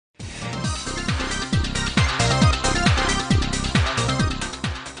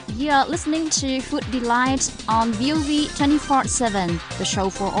You are listening to Food Delight on VOV 24/7, the show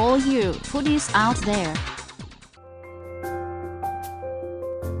for all you foodies out there.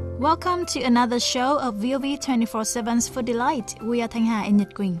 Welcome to another show of VOV 24/7's Food Delight. We are Thanh Hà and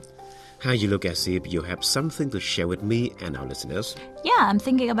Nhật Quỳnh. How you look as if you have something to share with me and our listeners. Yeah, I'm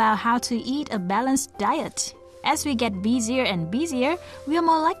thinking about how to eat a balanced diet. As we get busier and busier, we are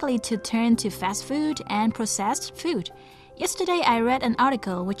more likely to turn to fast food and processed food. Yesterday, I read an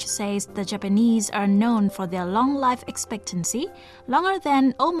article which says the Japanese are known for their long life expectancy, longer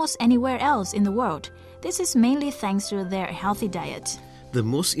than almost anywhere else in the world. This is mainly thanks to their healthy diet. The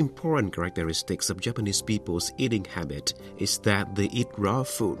most important characteristics of Japanese people's eating habit is that they eat raw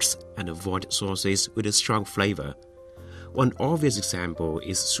foods and avoid sauces with a strong flavor. One obvious example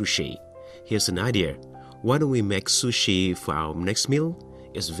is sushi. Here's an idea. Why don't we make sushi for our next meal?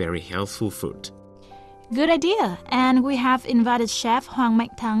 It's very healthful food. Good idea. And we have invited Chef Hoàng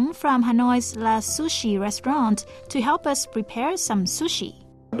Mạnh Thắng from Hanoi's La Sushi restaurant to help us prepare some sushi.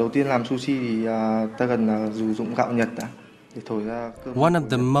 Đầu tiên làm sushi thì ta cần sử dụng gạo Nhật đã. One of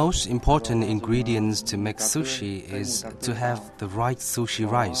the most important ingredients to make sushi is to have the right sushi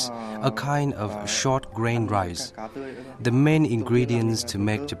rice, a kind of short grain rice. The main ingredients to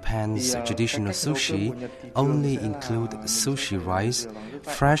make Japan's traditional sushi only include sushi rice,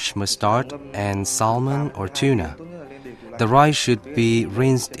 fresh mustard, and salmon or tuna. The rice should be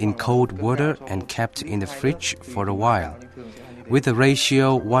rinsed in cold water and kept in the fridge for a while. With a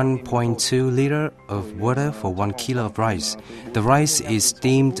ratio 1.2 liter of water for 1 kilo of rice, the rice is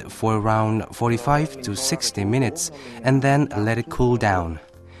steamed for around 45 to 60 minutes and then let it cool down.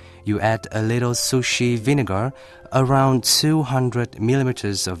 You add a little sushi vinegar, around 200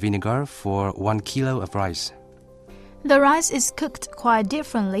 milliliters of vinegar for 1 kilo of rice. The rice is cooked quite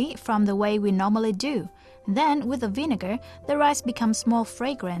differently from the way we normally do. Then, with the vinegar, the rice becomes more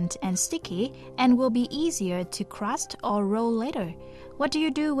fragrant and sticky and will be easier to crust or roll later. What do you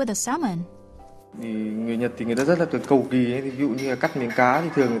do with the salmon? Người Nhật thì người ta rất là cầu kỳ ấy. Ví dụ như là cắt miếng cá thì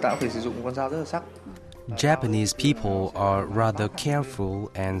thường người ta cũng phải sử dụng con dao rất là sắc. Japanese people are rather careful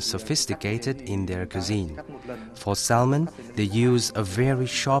and sophisticated in their cuisine. For salmon, they use a very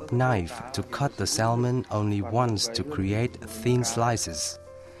sharp knife to cut the salmon only once to create thin slices.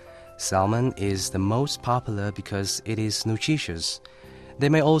 Salmon is the most popular because it is nutritious. They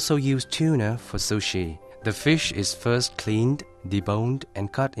may also use tuna for sushi. The fish is first cleaned, deboned,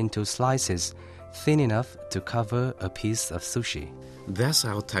 and cut into slices, thin enough to cover a piece of sushi. That's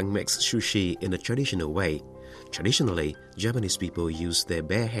how Thắng makes sushi in a traditional way. Traditionally, Japanese people use their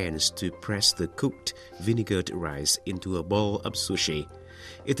bare hands to press the cooked, vinegared rice into a bowl of sushi.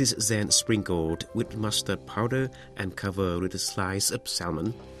 It is then sprinkled with mustard powder and covered with a slice of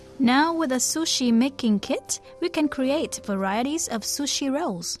salmon. Now, with a sushi making kit, we can create varieties of sushi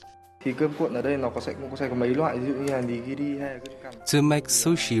rolls. Thì cơm cuộn ở đây nó sẽ có mấy loại, ví dụ như là nigiri hay là cơm canh. To make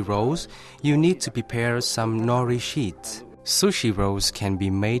sushi rolls, you need to prepare some nori sheets. Sushi rolls can be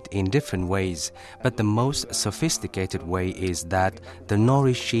made in different ways, but the most sophisticated way is that the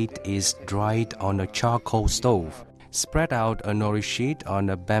nori sheet is dried on a charcoal stove. Spread out a nori sheet on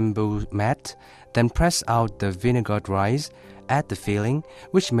a bamboo mat, then press out the vinegared rice. Add the filling,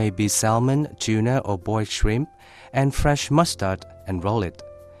 which may be salmon, tuna, or boiled shrimp, and fresh mustard, and roll it.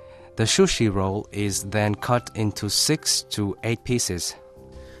 The sushi roll is then cut into 6 to 8 pieces.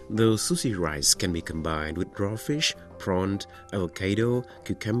 The sushi rice can be combined with raw fish, prawn, avocado,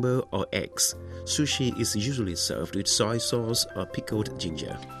 cucumber, or eggs. Sushi is usually served with soy sauce or pickled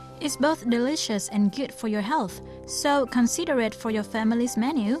ginger. It's both delicious and good for your health, so consider it for your family's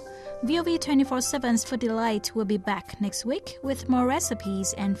menu. VOV 24/7's Food Delight will be back next week with more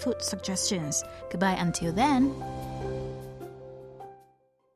recipes and food suggestions. Goodbye until then.